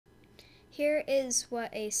Here is what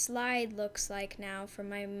a slide looks like now from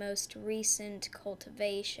my most recent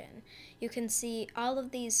cultivation. You can see all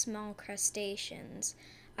of these small crustaceans.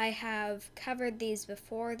 I have covered these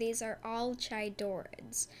before. These are all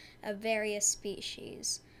Chydorids of various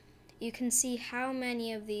species. You can see how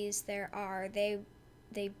many of these there are.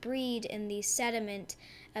 They breed in the sediment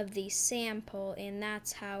of the sample, and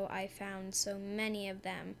that's how I found so many of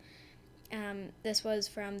them. This was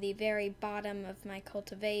from the very bottom of my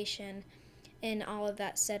cultivation, in all of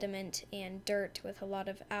that sediment and dirt with a lot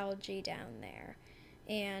of algae down there.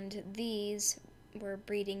 And these were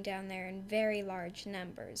breeding down there in very large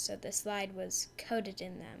numbers, so the slide was coated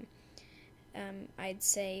in them. I'd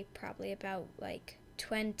say probably about like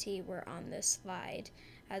 20 were on this slide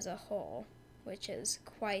as a whole, which is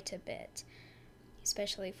quite a bit,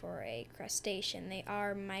 especially for a crustacean. They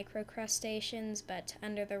are microcrustaceans, but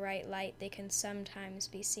under the right light they can sometimes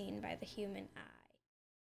be seen by the human eye.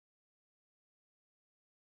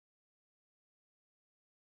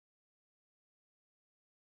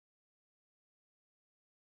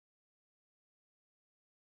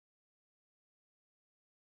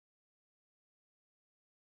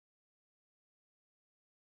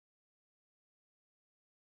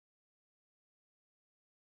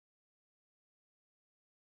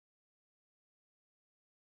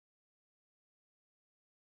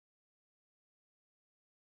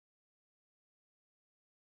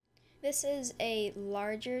 This is a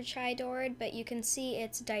larger chidorid, but you can see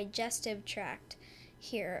its digestive tract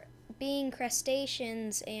here. Being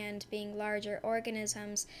crustaceans and being larger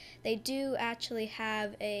organisms, they do actually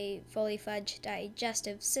have a fully fledged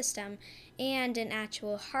digestive system and an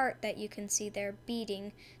actual heart that you can see there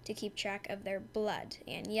beating to keep track of their blood.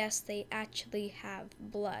 And yes, they actually have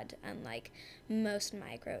blood, unlike most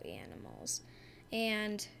micro animals.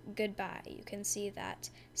 And goodbye, you can see that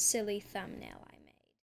silly thumbnail